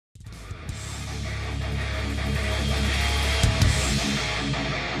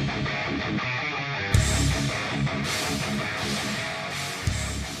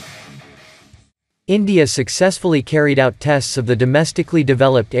India successfully carried out tests of the domestically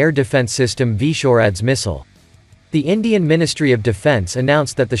developed air defense system VSHORADS missile. The Indian Ministry of Defence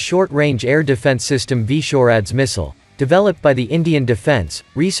announced that the short-range air defense system VSHORADS missile, developed by the Indian Defence,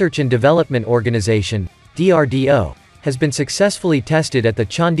 Research and Development Organisation, DRDO, has been successfully tested at the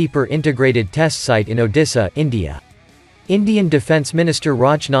Chandipur Integrated Test Site in Odisha, India. Indian Defense Minister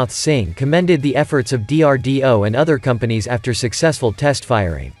Rajnath Singh commended the efforts of DRDO and other companies after successful test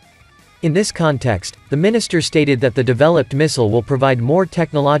firing. In this context, the minister stated that the developed missile will provide more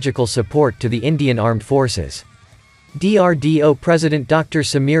technological support to the Indian Armed Forces. DRDO President Dr.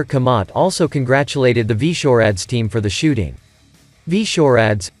 Samir Kamat also congratulated the VSHORADS team for the shooting.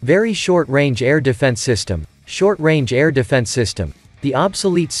 VSHORADS, Very Short-Range Air Defense System, Short-Range Air Defense System, the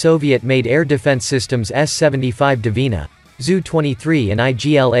obsolete Soviet-made air defense systems S-75 Divina, Zu-23 and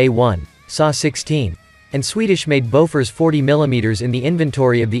IGL-A-1, SA-16, and Swedish-made Bofors 40 mm in the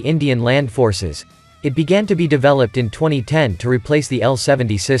inventory of the Indian Land Forces. It began to be developed in 2010 to replace the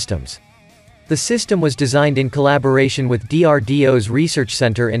L-70 systems. The system was designed in collaboration with DRDO's research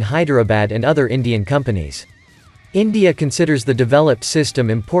center in Hyderabad and other Indian companies. India considers the developed system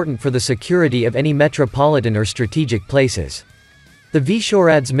important for the security of any metropolitan or strategic places. The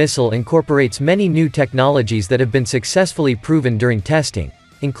VSHORADS missile incorporates many new technologies that have been successfully proven during testing,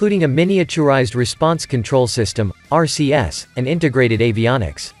 including a miniaturized response control system, RCS, and integrated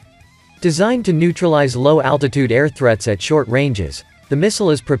avionics. Designed to neutralize low-altitude air threats at short ranges, the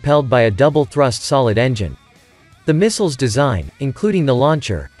missile is propelled by a double-thrust solid engine. The missile's design, including the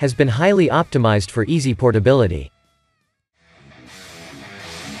launcher, has been highly optimized for easy portability.